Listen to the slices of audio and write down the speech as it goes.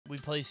We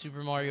play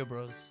Super Mario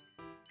Bros.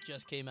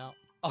 Just came out.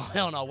 Oh,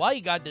 hell no. Why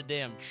you got the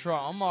damn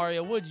trunk?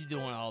 Mario, what'd you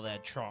doing all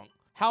that trunk?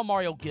 How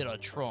Mario get a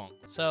trunk?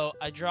 So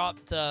I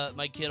dropped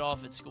my kid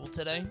off at school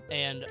today,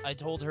 and I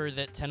told her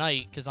that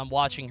tonight, because I'm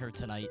watching her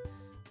tonight,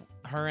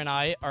 her and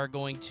I are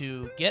going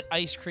to get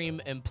ice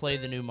cream and play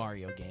the new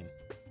Mario game.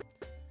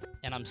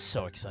 And I'm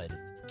so excited.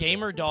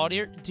 Gamer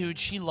daughter, dude,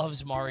 she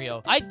loves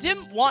Mario. I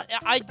didn't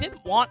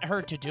want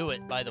her to do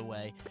it, by the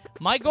way.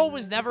 My goal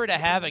was never to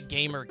have a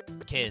gamer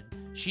kid.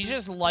 She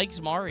just likes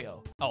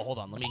Mario. Oh, hold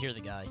on, let me hear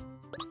the guy.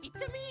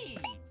 It's a me.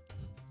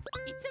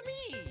 It's a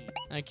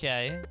me.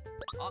 Okay.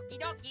 Okie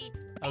dokie.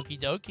 Okie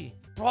dokie.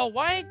 Bro,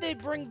 why didn't they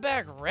bring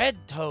back Red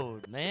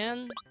Toad,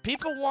 man?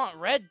 People want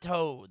Red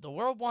Toad. The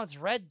world wants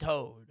Red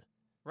Toad.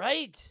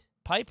 Right?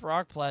 Pipe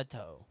Rock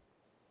Plateau.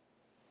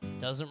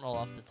 Doesn't roll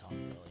off the tongue,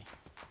 really.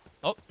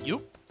 Oh,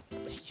 you?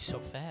 He's so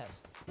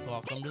fast.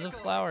 Welcome to the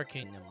Flower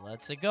Kingdom.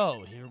 Let's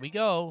go. Here we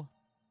go.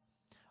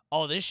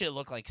 Oh, this shit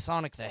look like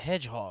Sonic the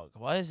Hedgehog.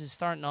 Why is it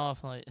starting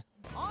off like...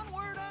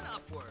 Onward and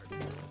upward.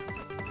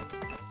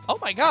 Oh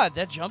my god,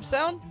 that jump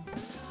sound?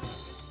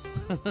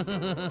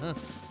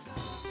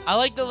 I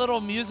like the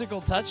little musical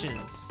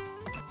touches.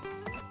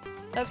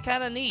 That's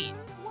kind of neat.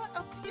 What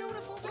a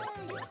beautiful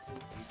day.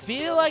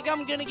 Feel like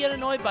I'm gonna get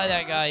annoyed by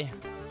that guy.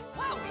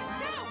 Wowie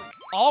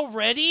zowie.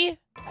 Already?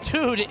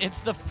 Dude, it's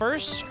the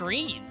first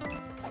screen.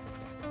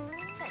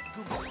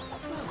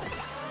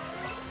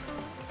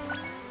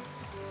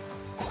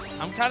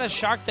 I'm kind of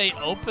shocked they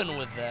open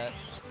with that.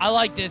 I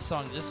like this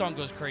song. This song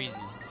goes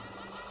crazy.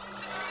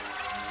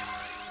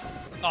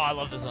 Oh, I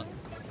love this song.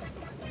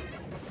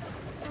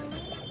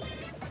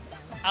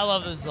 I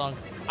love this song.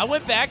 I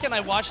went back and I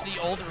watched the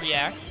old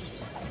React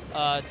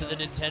to the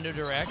Nintendo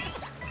Direct.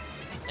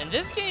 And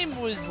this game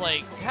was,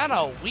 like, kind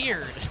of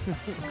weird.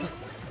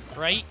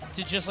 Right?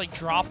 To just, like,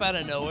 drop out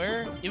of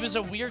nowhere. It was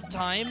a weird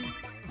time.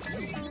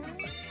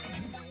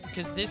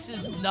 Because this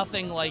is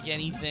nothing like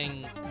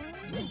anything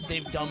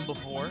they've done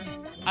before.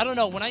 I don't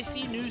know. When I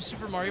see new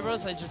Super Mario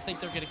Bros., I just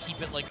think they're going to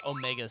keep it, like,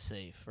 Omega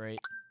safe, right?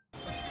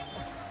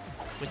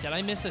 Wait, did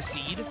I miss a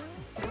seed?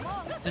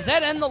 Does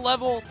that end the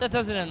level? That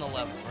doesn't end the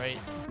level, right?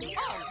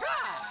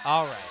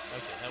 All right.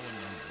 Okay, that wouldn't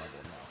end the level,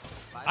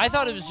 no. I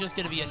thought it was just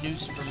going to be a new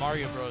Super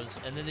Mario Bros.,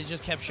 and then they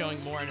just kept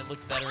showing more, and it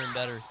looked better and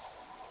better.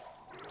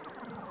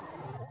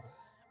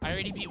 I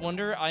already beat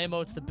Wonder.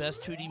 IMO, it's the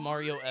best 2D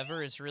Mario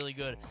ever. It's really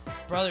good.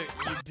 Brother,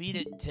 you beat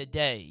it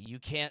today. You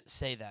can't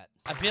say that.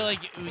 I feel like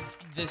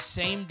the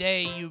same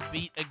day you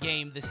beat a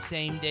game, the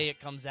same day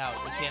it comes out,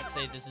 you can't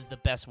say this is the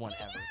best one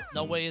ever.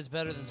 No way is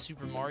better than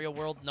Super Mario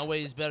World. No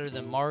way is better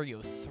than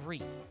Mario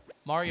 3.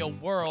 Mario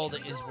World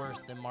is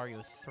worse than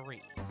Mario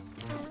 3.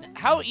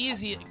 How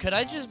easy... Could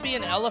I just be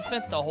an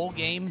elephant the whole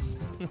game?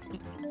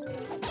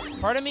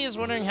 Part of me is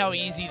wondering how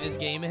easy this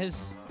game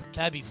is.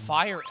 Can I be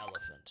Fire Elephant?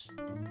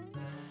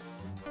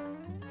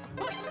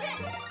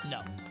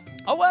 No.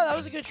 Oh, well, that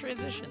was a good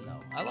transition, though.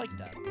 I like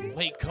that.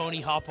 Wait,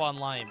 Coney, hop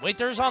online. Wait,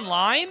 there's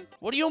online?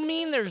 What do you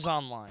mean there's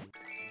online?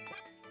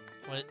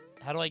 What?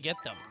 How do I get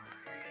them?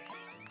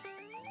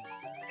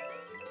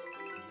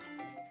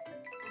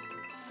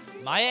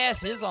 My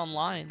ass is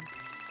online.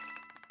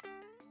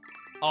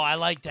 Oh, I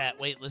like that.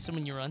 Wait, listen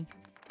when you run.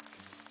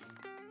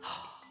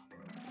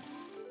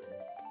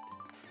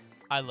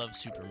 I love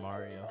Super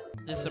Mario.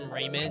 This is some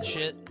Rayman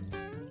shit.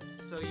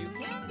 So you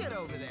can get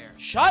over there.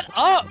 Shut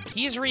up!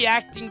 He's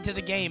reacting to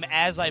the game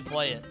as I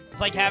play it. It's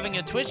like having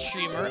a Twitch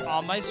streamer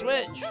on my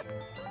Switch.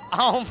 I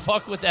don't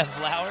fuck with that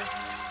flower.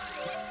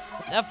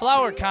 That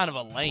flower kind of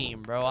a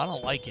lame, bro. I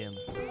don't like him.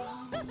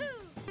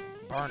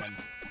 Burn him.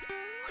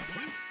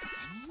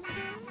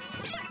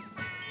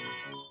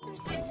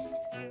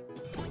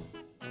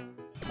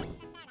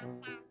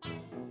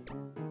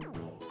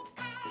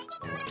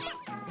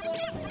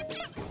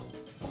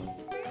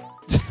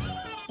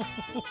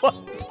 What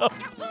the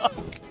fuck?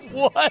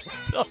 What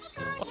the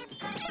fuck?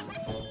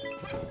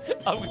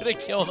 I'm gonna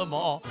kill them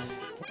all.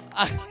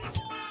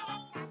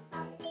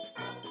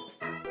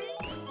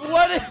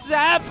 What is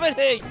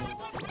happening?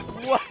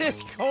 What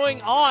is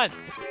going on?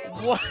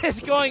 What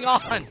is going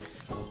on?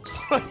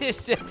 What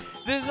is it?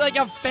 This is like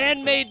a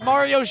fan-made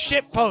Mario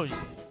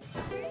shitpost.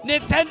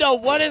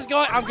 Nintendo, what is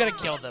going... I'm gonna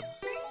kill them.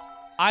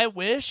 I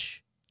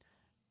wish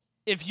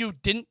if you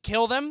didn't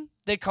kill them,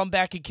 they come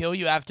back and kill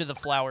you after the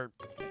flower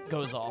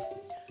goes off.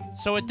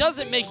 So it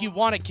doesn't make you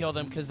want to kill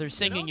them because they're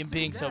singing and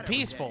being so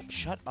peaceful.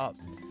 Shut up.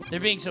 They're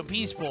being so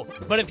peaceful.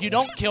 But if you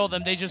don't kill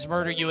them, they just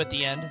murder you at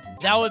the end.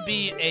 That would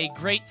be a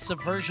great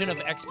subversion of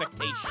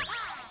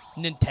expectations.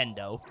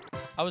 Nintendo.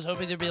 I was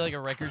hoping there'd be like a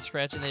record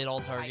scratch and they'd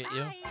all target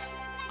you.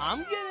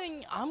 I'm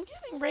getting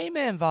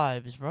Rayman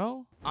vibes,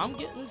 bro. I'm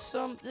getting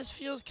some... This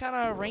feels kind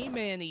of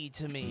Rayman-y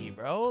to me,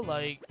 bro.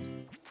 Like,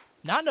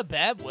 not in a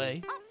bad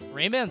way.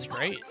 Rayman's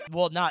great.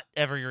 Well, not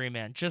every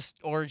Rayman. Just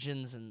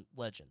Origins and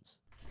Legends.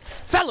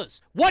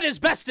 Fellas, what is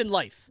best in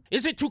life?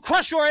 Is it to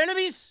crush your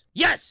enemies?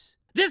 Yes!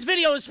 This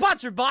video is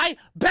sponsored by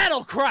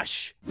Battle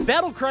Crush!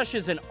 Battle Crush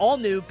is an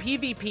all-new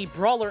PvP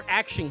brawler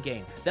action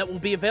game that will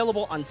be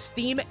available on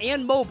Steam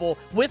and mobile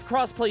with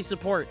crossplay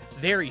support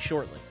very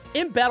shortly.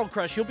 In Battle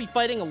Crush, you'll be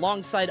fighting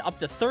alongside up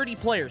to 30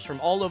 players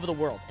from all over the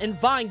world, and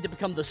vying to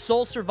become the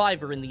sole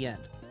survivor in the end.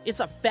 It's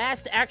a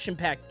fast,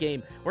 action-packed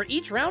game where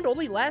each round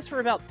only lasts for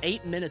about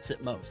 8 minutes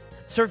at most.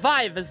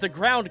 Survive as the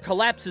ground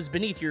collapses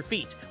beneath your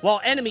feet, while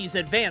enemies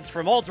advance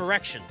from all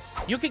directions.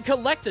 You can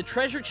collect the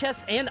treasure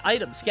chests and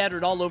items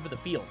scattered all over the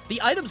field.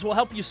 The items will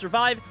help you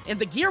survive, and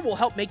the gear will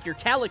help make your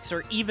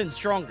Calyxer even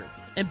stronger.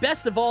 And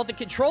best of all, the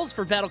controls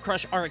for Battle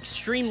Crush are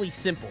extremely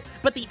simple,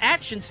 but the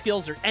action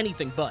skills are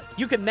anything but.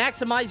 You can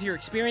maximize your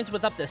experience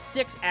with up to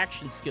 6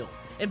 action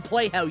skills, and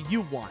play how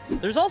you want.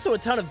 There's also a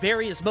ton of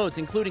various modes,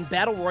 including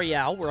Battle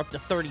Royale, where up to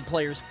 30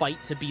 players fight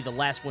to be the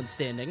last one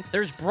standing.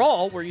 There's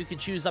Brawl, where you can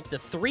choose up to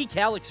 3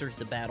 Calyxers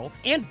to battle,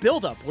 and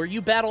Build Up, where you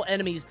battle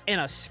enemies in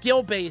a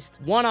skill-based,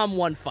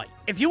 one-on-one fight.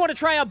 If you want to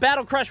try out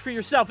Battle Crush for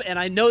yourself, and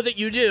I know that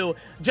you do,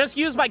 just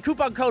use my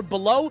coupon code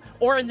below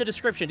or in the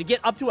description to get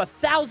up to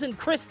 1,000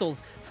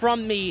 crystals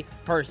from me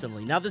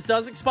personally. Now, this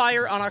does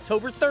expire on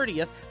October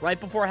 30th, right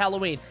before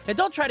Halloween. And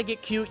don't try to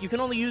get cute. You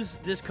can only use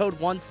this code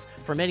once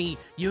from any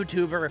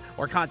YouTuber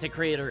or content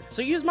creator,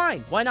 so use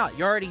mine. Why not?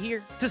 You're already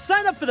here. To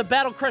sign up for the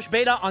Battle Crush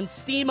beta on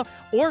Steam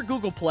or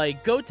Google Play,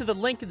 go to the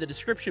link in the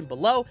description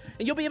below,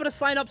 and you'll be able to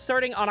sign up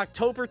starting on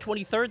October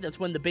 23rd. That's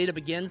when the beta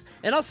begins.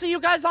 And I'll see you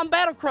guys on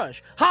Battle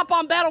Crush. Hop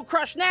on Battle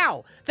Crush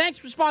now. Thanks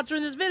for sponsoring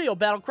this video,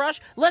 Battle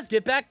Crush. Let's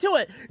get back to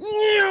it.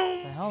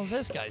 What the hell is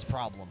this guy's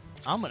problem?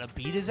 I'm gonna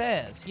beat his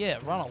ass. Yeah,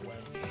 run away.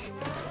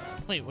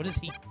 Wait, what is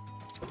he?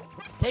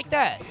 Take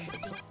that.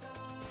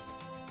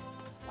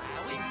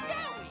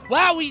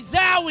 Wowie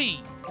zowie!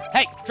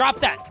 Hey, drop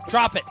that.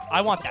 Drop it.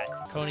 I want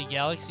that. Coney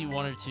Galaxy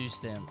 1 or 2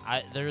 stand.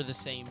 They're the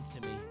same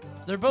to me.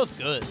 They're both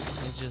good.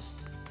 It's just,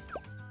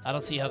 I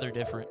don't see how they're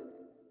different.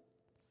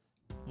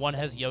 One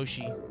has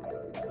Yoshi.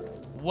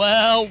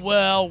 Well,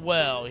 well,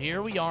 well.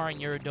 Here we are in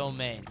your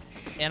domain.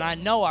 And I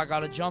know I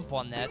gotta jump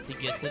on that to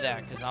get to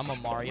that, because I'm a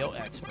Mario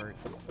expert.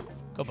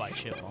 Goodbye,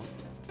 Chipmunk.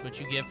 What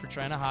you get for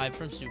trying to hide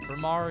from Super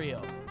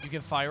Mario. You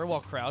can fire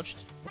while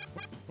crouched.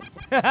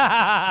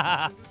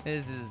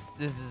 This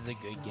is a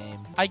good game.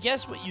 I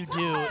guess what you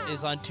do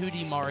is on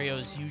 2D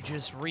Marios, you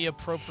just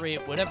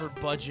reappropriate whatever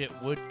budget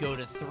would go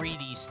to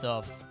 3D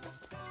stuff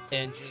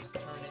and just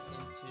turn it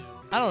into,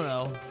 I don't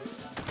know,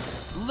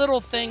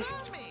 little thing.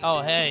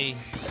 Oh, hey.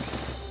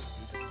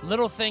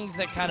 Little things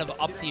that kind of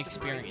up the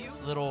experience.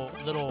 Little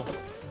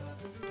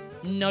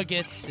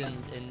nuggets and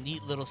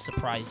neat little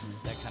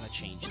surprises that kind of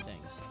change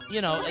things.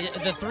 You know,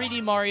 the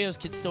 3D Marios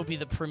could still be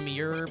the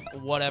premier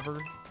whatever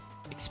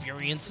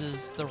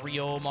experiences, the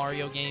real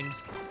Mario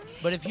games.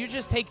 But if you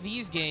just take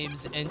these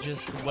games and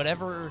just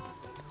whatever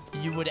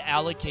you would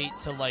allocate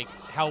to, like,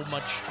 how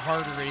much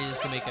harder it is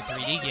to make a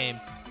 3D game,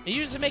 and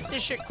you just make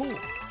this shit cool.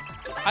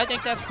 I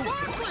think that's cool.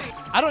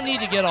 I don't need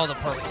to get all the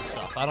purple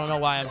stuff. I don't know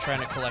why I'm trying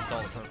to collect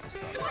all the purple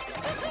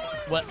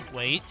stuff. What?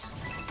 Wait.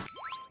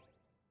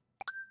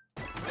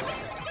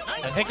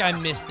 I think I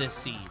missed this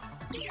seed.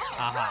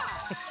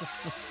 Aha.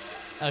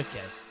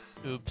 Okay.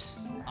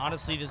 Oops.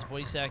 Honestly, this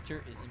voice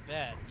actor isn't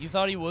bad. You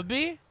thought he would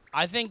be?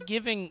 I think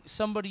giving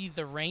somebody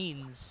the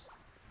reins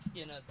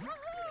in an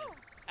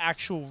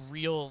actual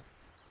real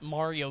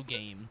Mario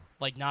game,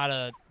 like not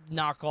a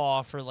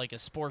knockoff or like a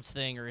sports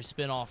thing or a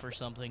spin-off or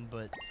something,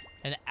 but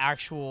an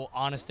actual,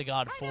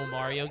 honest-to-God, full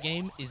Mario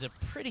game is a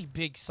pretty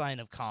big sign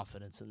of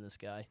confidence in this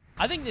guy.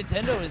 I think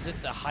Nintendo is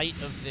at the height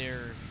of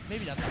their,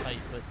 maybe not the height,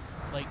 but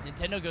like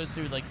Nintendo goes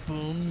through like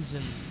booms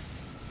and,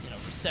 you know,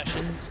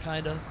 recessions,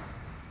 kind of.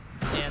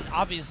 And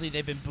obviously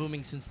they've been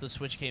booming since the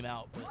Switch came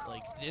out, but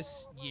like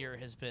this year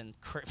has been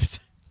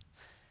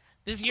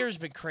this year has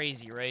been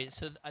crazy, right?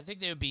 So I think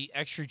they would be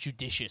extra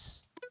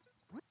judicious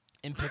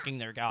in picking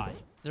their guy.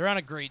 They're on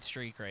a great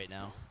streak right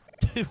now.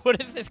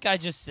 What if this guy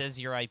just says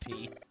your IP?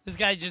 This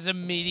guy just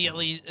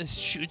immediately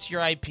shoots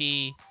your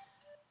IP,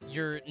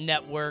 your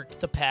network,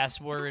 the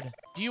password.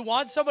 Do you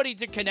want somebody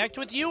to connect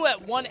with you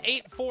at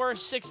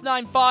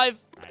 1-84695? All right,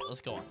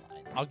 let's go online.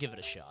 I'll give it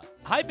a shot.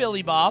 Hi,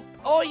 Billy Bob.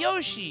 Oh,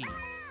 Yoshi.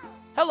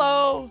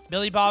 Hello.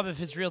 Billy Bob,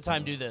 if it's real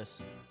time, do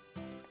this.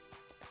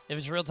 If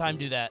it's real time,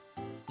 do that.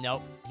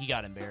 Nope, he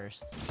got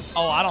embarrassed.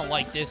 Oh, I don't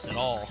like this at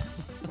all.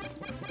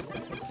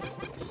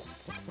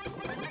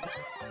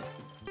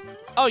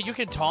 Oh, you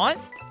can taunt?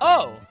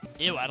 Oh.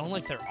 Ew, I don't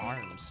like their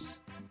arms.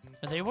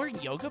 Are they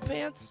wearing yoga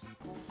pants?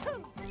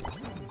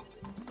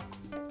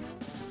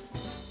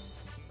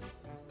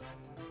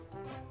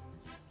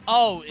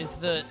 Oh, it's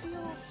the...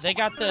 They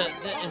got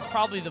it's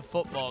probably the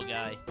football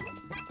guy.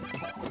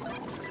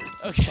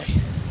 Okay.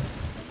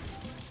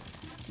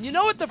 You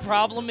know what the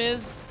problem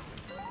is?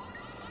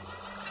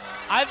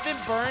 I've been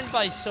burned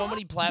by so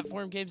many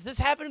platform games. This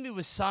happened to me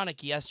with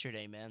Sonic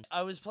yesterday, man.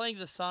 I was playing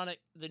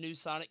the new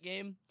Sonic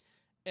game,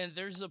 and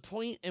there's a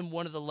point in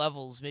one of the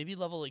levels, maybe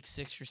level like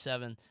 6 or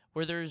 7,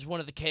 where there's one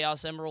of the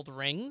Chaos Emerald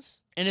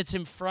rings, and it's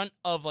in front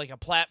of like a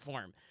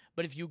platform.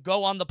 But if you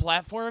go on the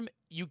platform,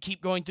 you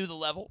keep going through the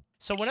level.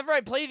 So whenever I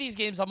play these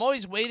games, I'm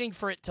always waiting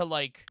for it to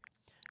like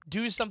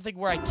do something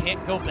where I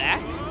can't go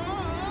back.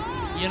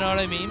 You know what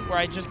I mean? Where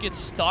I just get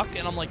stuck,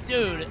 and I'm like,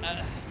 dude,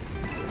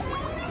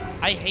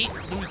 I hate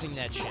losing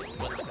that shit.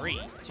 What,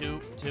 3, 2,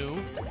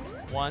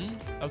 1.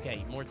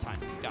 Okay, more time.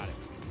 Got it.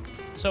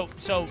 So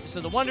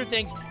the wonder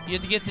things, you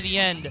have to get to the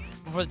end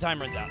before the time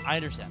runs out. I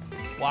understand.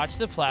 Watch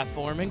the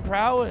platforming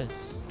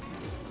prowess.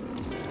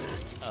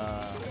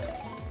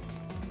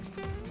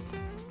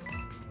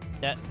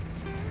 That.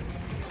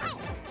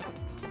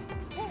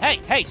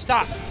 Hey,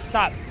 stop.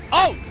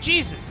 Oh,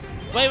 Jesus.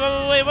 Wait.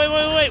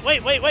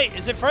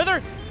 Is it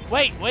further?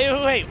 Wait. Where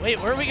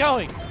are we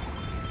going?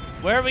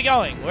 Where are we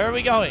going?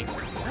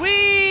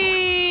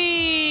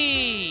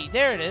 Whee!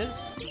 There it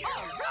is.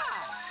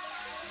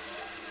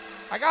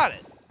 I got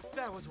it.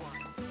 That was wild.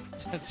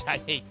 I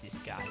hate this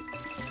guy.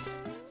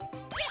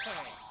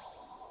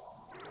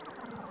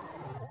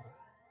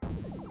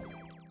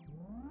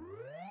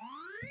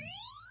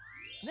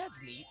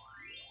 That's neat.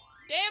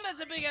 Damn, that's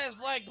a big ass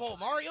flagpole.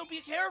 Mario,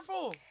 be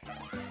careful.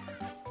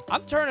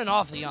 I'm turning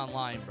off the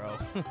online, bro.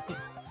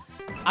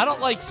 I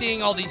don't like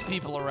seeing all these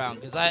people around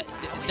because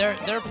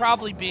they're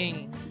probably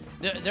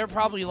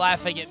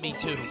laughing at me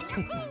too.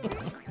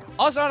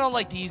 Also, I don't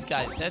like these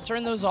guys. Can I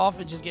turn those off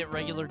and just get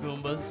regular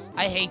Goombas?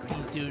 I hate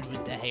these dudes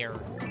with the hair.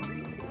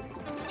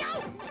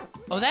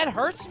 Oh, that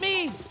hurts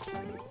me?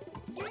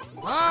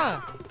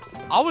 Huh.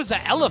 I was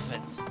an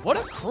elephant. What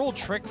a cruel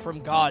trick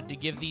from God to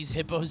give these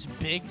hippos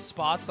big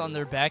spots on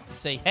their back to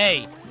say,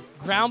 hey,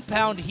 ground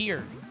pound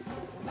here.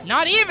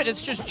 Not even,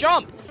 it's just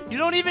jump. You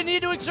don't even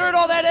need to exert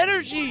all that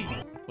energy.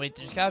 Wait,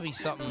 there's gotta be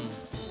something.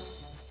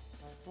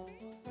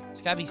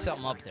 There's gotta be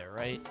something up there,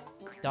 right?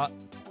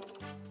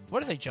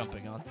 What are they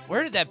jumping on?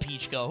 Where did that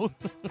peach go?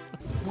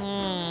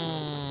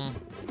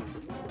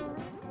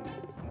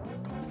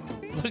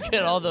 Look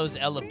at all those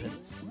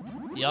elephants.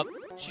 Yep,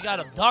 she got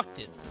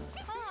abducted.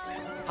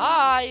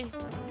 Hi!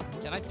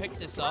 Can I pick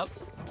this up?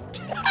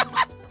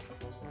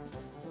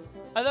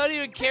 I thought he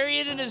would carry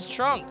it in his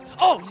trunk.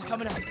 Oh, he's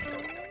coming out.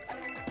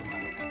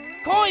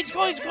 Coins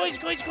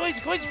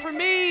for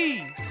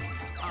me!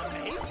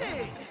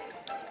 Amazing!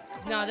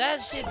 Now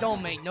that shit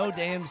don't make no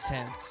damn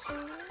sense.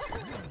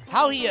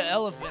 How he an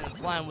elephant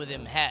flying with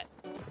him hat?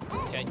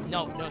 Okay,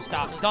 no,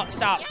 stop. Don't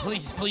stop.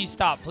 Please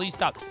stop.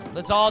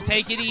 Let's all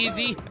take it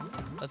easy.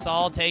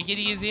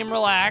 And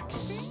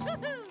relax.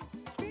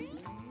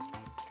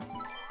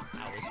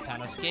 That was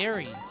kind of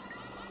scary.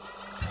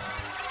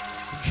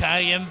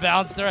 Guy getting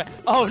bounced around.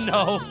 Oh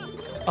no.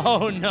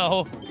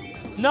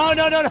 No.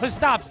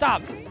 Stop.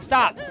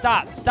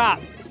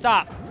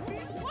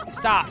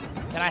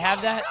 Can I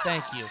have that?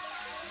 Thank you.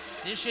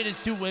 This shit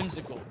is too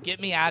whimsical.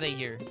 Get me out of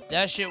here.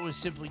 That shit was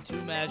simply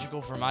too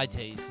magical for my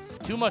tastes.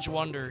 Too much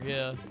wonder,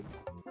 yeah.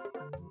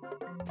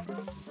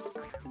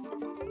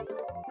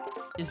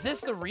 Is this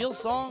the real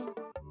song?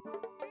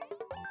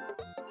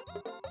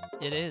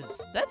 It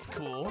is. That's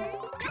cool.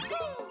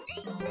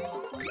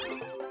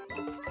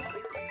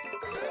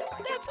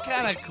 That's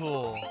kind of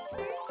cool.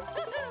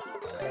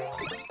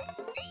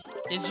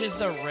 It's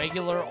just a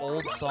regular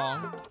old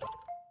song.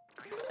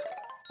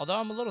 Although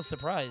I'm a little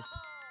surprised.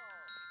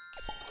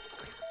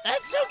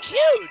 That's so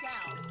cute!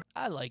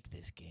 I like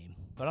this game,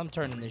 but I'm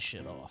turning this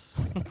shit off.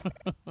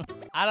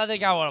 I don't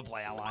think I want to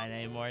play online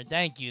anymore.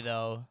 Thank you,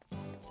 though.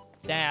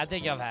 Damn, I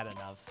think I've had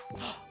enough.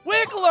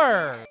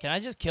 Wiggler! Can I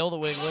just kill the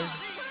Wiggler?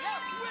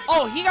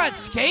 Oh, he got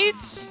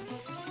skates?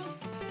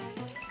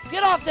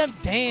 Get off them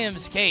damn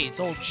skates,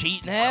 old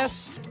cheating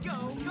ass.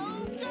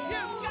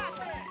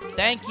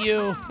 Thank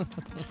you.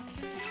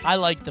 I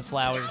like the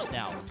flowers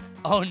now.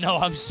 Oh no,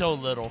 I'm so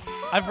little.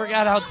 I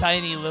forgot how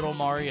tiny little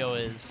Mario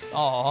is.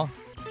 Aw.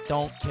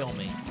 Don't kill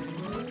me.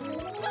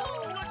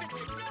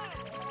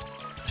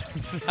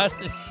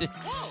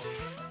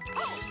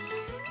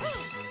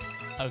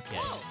 Okay.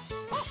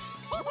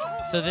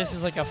 So this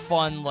is like a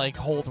fun, like,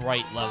 hold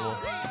right level.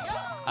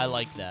 I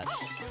like that.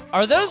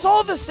 Are those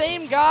all the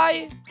same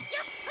guy?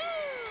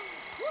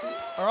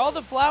 Are all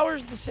the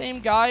flowers the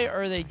same guy,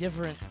 or are they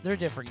different? They're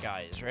different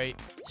guys, right?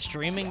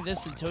 Streaming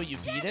this until you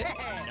beat it?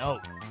 No.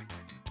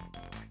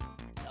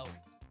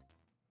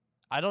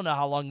 I don't know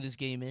how long this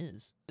game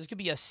is. This could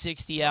be a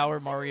 60-hour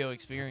Mario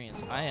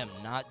experience. I am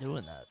not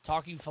doing that.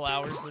 Talking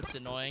flowers looks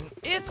annoying.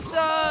 It's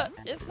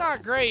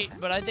not great,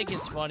 but I think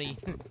it's funny.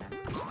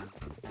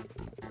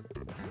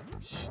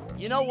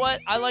 You know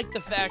what? I like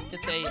the fact that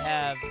they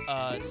have,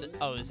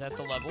 oh, is that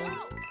the level?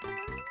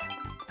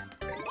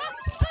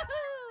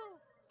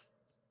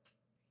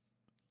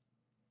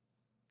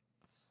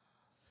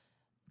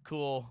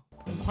 Cool.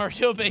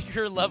 Mario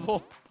Maker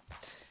level.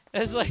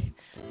 That's like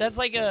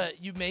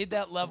you made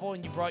that level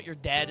and you brought your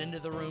dad into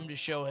the room to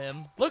show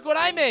him. Look what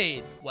I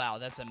made! Wow,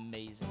 that's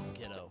amazing,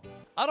 kiddo.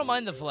 I don't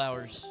mind the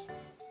flowers.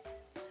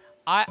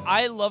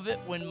 I love it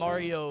when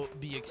Mario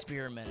be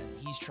experimenting.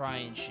 He's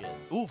trying shit.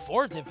 Ooh,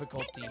 4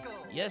 difficulty.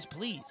 Yes,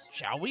 please.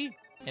 Shall we?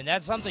 And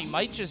that something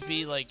might just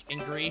be like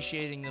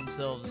ingratiating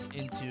themselves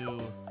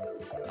into,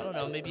 I don't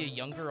know, maybe a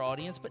younger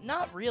audience, but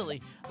not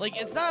really. Like,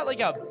 it's not like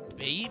a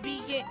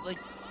baby game. Like,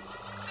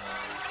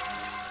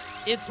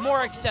 it's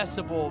more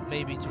accessible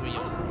maybe to a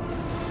younger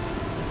audience.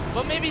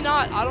 But maybe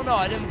not. I don't know.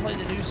 I didn't play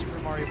the new Super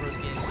Mario Bros.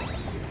 Games.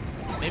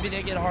 Maybe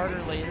they get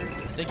harder later.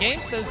 The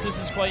game says this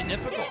is quite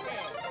difficult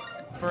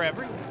for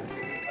everyone.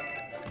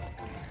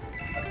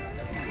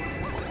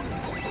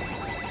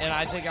 And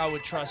I think I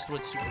would trust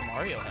what Super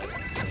Mario has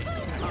to say.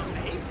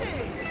 Amazing.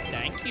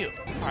 Thank you.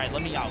 All right,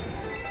 let me out.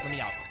 Let me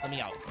out. Let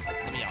me out.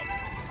 Let me out.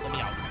 Let me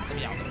out. Let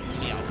me out. Let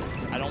me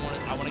out. I don't want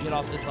to. I want to get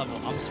off this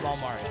level. I'm small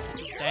Mario.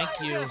 Thank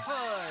you.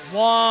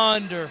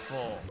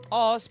 Wonderful.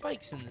 Oh,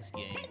 Spike's in this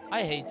game.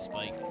 I hate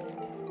Spike.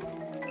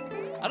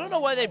 I don't know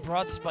why they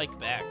brought Spike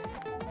back.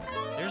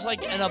 There's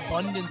like an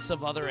abundance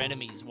of other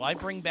enemies. Why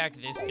bring back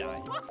this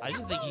guy? I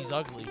just think he's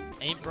ugly.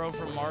 Ain't bro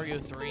from Mario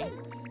 3?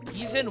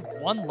 He's in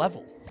one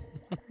level.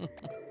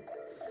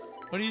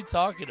 What are you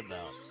talking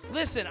about?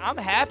 Listen, I'm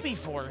happy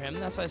for him.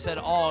 That's why I said,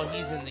 oh,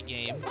 he's in the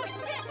game.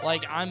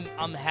 Like,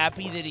 I'm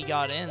happy that he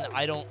got in.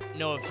 I don't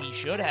know if he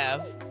should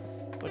have.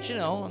 But, you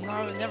know,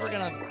 I'm never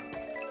going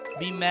to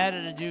be mad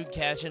at a dude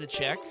catching a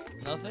check.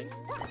 Nothing?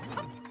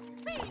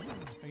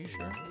 Are you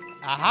sure?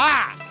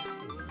 Aha!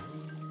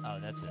 Oh,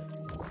 that's it.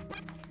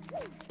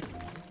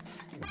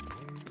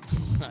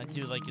 I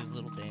do like his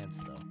little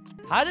dance, though.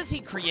 How does he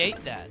create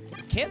that?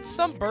 Can't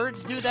some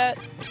birds do that?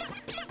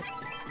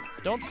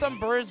 Don't some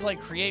birds, like,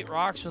 create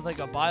rocks with, like,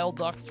 a bile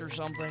duct or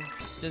something?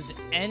 Does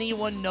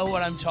anyone know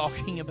what I'm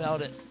talking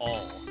about at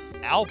all?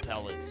 Owl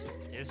pellets.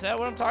 Is that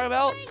what I'm talking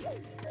about?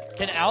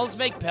 Can owls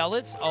make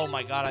pellets? Oh,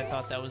 my God, I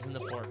thought that was in the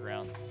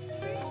foreground.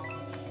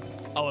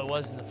 Oh, it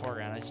was in the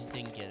foreground. I just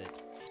didn't get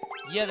it.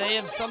 Yeah, they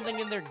have something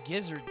in their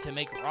gizzard to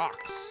make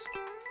rocks.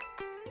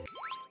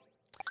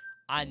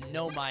 I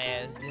know my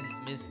ass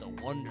didn't miss the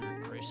Wonder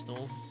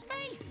Crystal.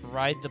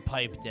 Ride the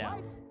pipe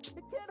down.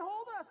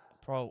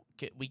 Bro,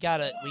 we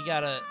gotta.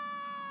 Okay.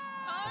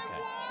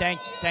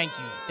 Thank you,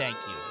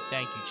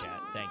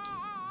 chat. Thank you.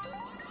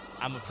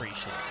 I'm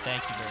appreciative.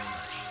 Thank you very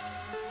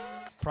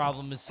much.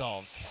 Problem is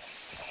solved.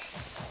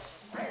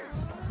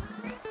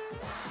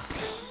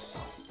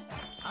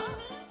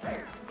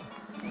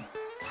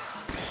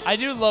 I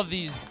do love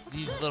these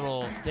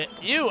little.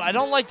 Ew! I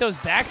don't like those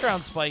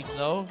background spikes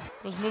though.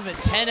 Those move at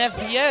 10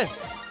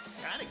 FPS. It's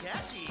kind of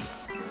catchy.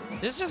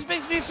 This just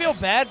makes me feel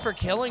bad for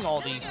killing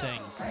all these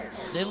things.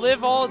 They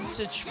live all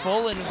such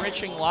full,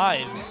 enriching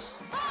lives.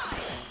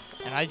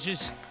 And I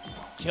just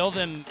kill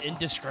them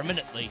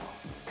indiscriminately.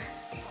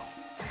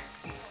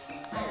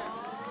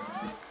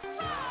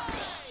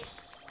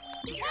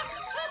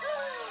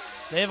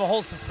 They have a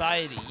whole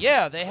society.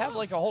 Yeah, they have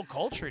like a whole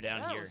culture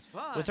down here.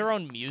 With their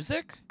own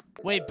music?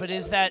 Wait, but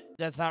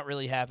that's not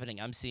really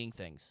happening. I'm seeing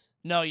things.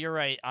 No, you're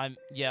right.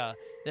 Yeah,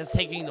 that's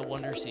taking the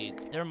Wonder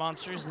Seed. They're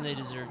monsters and they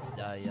deserve to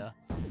die, yeah.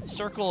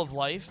 Circle of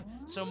life.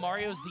 So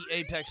Mario's the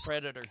apex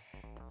predator.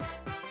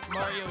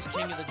 Mario's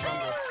king of the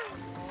jungle.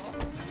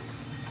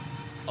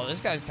 Oh, this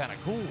guy's kind of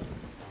cool.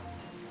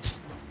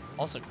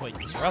 Also quite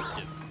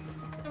disruptive.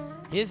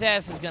 His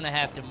ass is gonna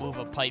have to move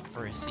a pipe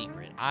for his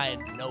secret. I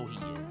know he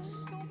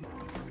is.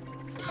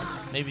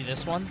 Maybe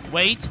this one?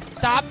 Wait!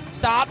 Stop!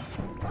 Stop!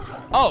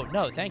 Oh,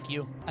 no, thank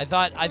you. I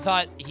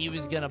thought he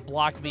was gonna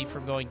block me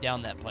from going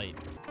down that pipe.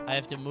 I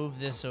have to move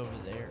this over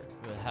there.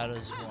 But how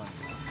does one?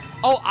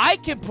 Oh, I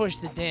can push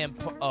the damn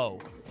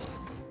oh.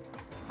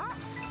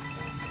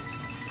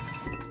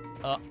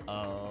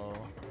 Uh-oh.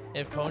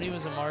 If Coney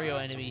was a Mario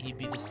enemy, he'd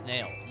be the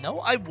snail.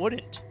 No, I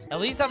wouldn't. At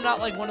least I'm not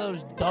like one of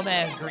those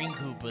dumbass Green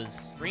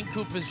Koopas. Green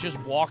Koopa's just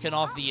walking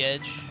off the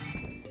edge.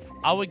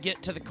 I would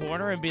get to the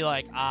corner and be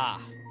like,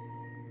 ah.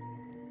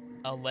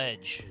 A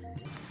ledge.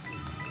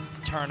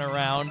 Turn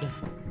around.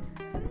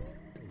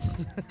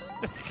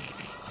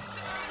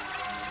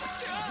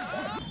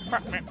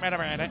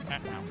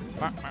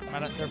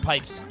 They're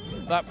pipes.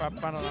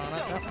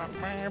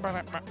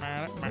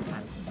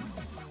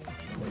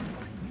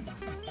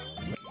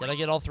 Did I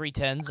get all 3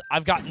 10s?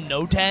 I've got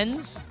no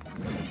 10s.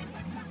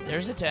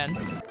 There's a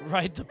 10.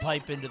 Ride the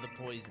pipe into the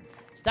poison.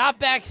 Stop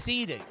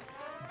backseating.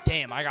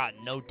 Damn, I got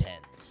no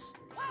 10s.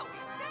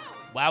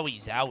 Wowie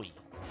zowie.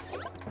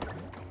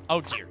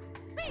 Oh dear.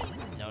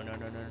 No.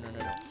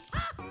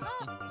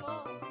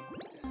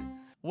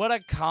 What a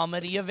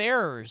comedy of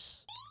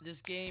errors.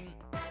 This game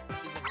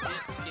is a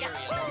bit scary.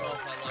 I don't know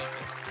if I like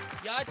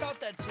it. Yeah, I thought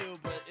that too,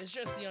 but it's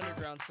just the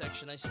underground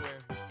section, I swear.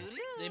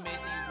 They made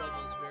these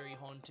levels very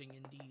haunting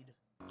indeed.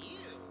 Ew.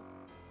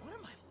 What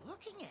am I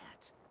looking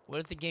at? What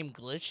if the game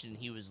glitched and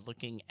he was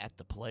looking at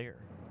the player?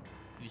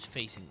 He was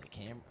facing the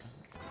camera.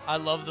 I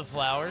love the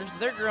flowers.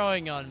 They're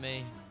growing on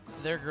me.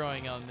 They're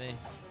growing on me.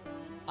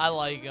 I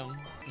like them.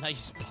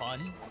 Nice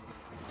pun.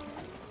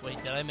 Wait,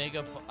 did I make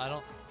a pun? I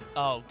don't...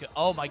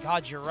 Oh my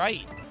God, you're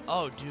right.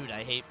 Oh, dude,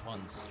 I hate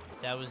puns.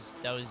 That was,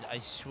 I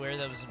swear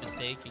that was a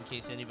mistake in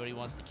case anybody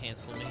wants to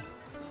cancel me.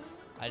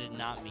 I did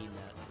not mean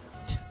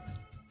that.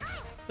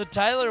 The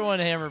Tyler 1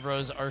 Hammer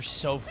Bros are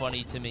so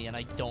funny to me, and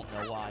I don't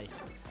know why.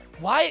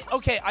 Why?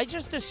 Okay, I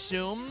just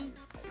assume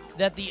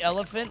that the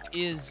elephant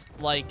is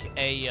like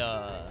a,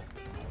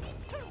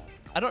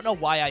 I don't know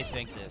why I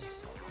think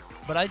this,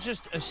 but I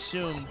just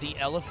assume the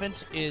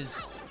elephant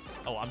is...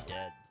 Oh, I'm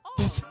dead.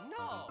 Oh,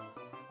 no.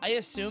 I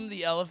assume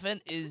the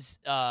elephant is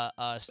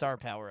star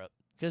power-up,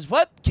 Because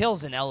what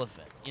kills an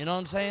elephant? You know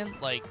what I'm saying?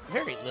 Like,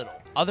 very little.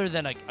 Other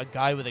than a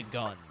guy with a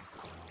gun.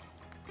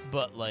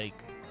 But, like,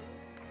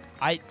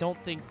 I don't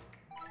think...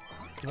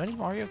 Do any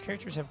Mario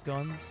characters have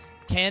guns?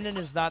 Cannon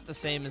is not the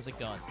same as a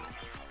gun.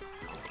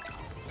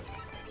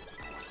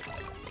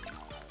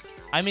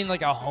 I mean,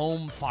 like a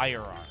home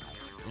firearm.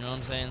 You know what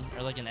I'm saying?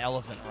 Or like an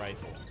elephant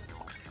rifle.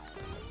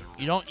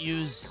 You don't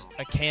use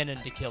a cannon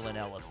to kill an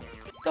elephant.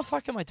 What the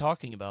fuck am I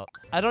talking about?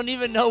 I don't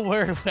even know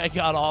where I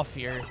got off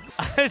here.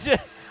 I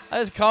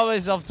just caught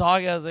myself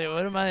talking. I was like,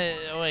 what am I...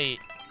 Wait.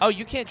 Oh,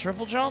 you can't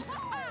triple jump?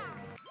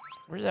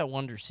 Where's that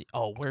Wonder Seed?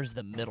 Oh, where's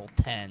the middle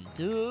 10?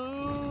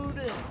 Dude.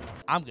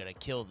 I'm gonna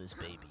kill this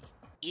baby.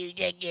 You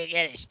think you're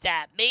gonna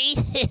stop me?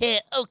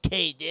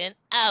 Okay, then.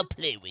 I'll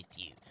play with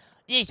you.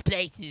 This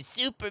place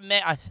is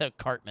I said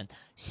Cartman.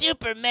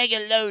 super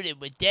mega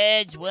loaded with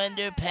Dad's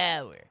Wonder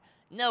Power.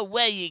 No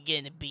way you're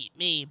gonna beat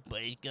me,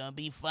 but it's gonna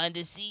be fun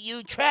to see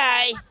you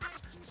try.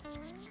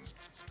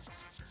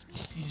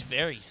 He's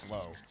very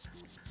slow.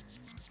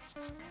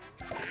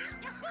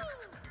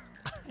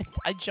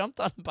 I jumped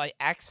on him by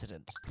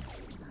accident.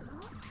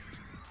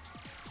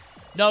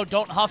 No,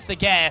 don't huff the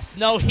gas.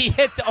 No, he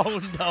hit the...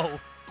 Oh, no.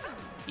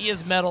 He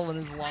has metal in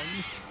his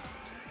lungs.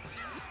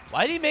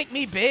 Why'd he make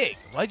me big?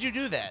 Why'd you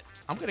do that?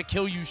 I'm gonna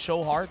kill you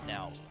so hard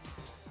now.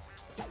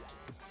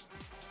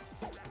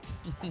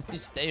 You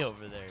stay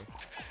over there.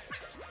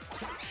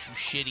 You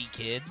shitty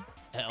kid.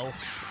 Hell.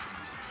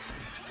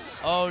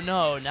 Oh,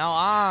 no. Now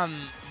I'm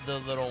the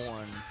little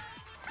one.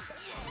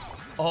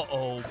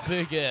 Uh-oh.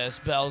 Big-ass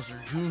Bowser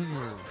Jr.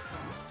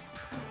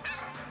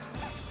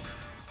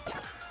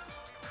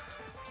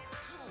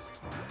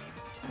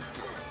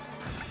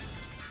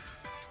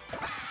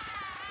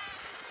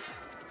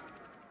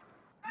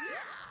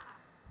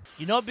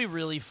 You know what'd be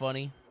really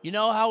funny? You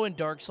know how in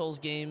Dark Souls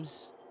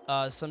games,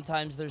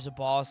 sometimes there's a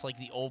boss like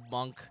the old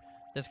monk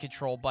that's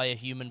controlled by a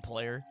human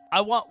player?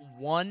 I want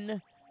one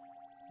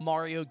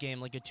Mario game,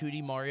 like a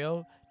 2D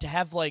Mario, to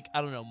have like,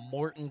 I don't know,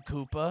 Morton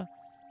Koopa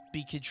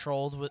be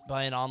controlled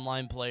by an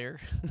online player.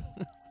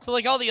 So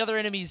like all the other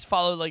enemies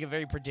follow like a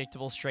very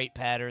predictable straight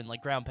pattern,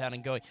 like ground pound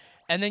and going.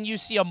 And then you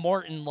see a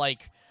Morton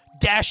like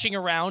dashing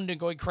around and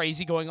going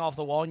crazy, going off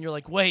the wall, and you're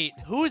like, wait,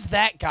 who's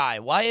that guy?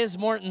 Why is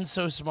Morton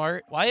so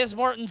smart? Why is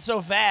Morton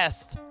so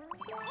fast?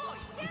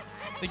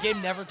 The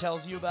game never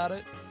tells you about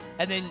it.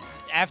 And then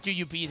after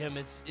you beat him,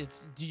 it's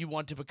do you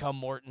want to become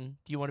Morton?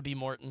 Do you want to be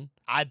Morton?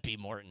 I'd be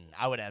Morton.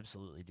 I would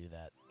absolutely do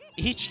that.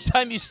 Each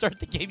time you start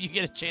the game, you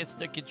get a chance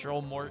to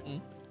control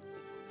Morton.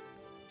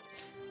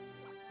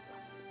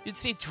 You'd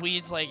see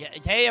tweets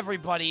like, hey,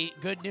 everybody,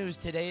 good news.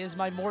 Today is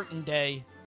my Morton day.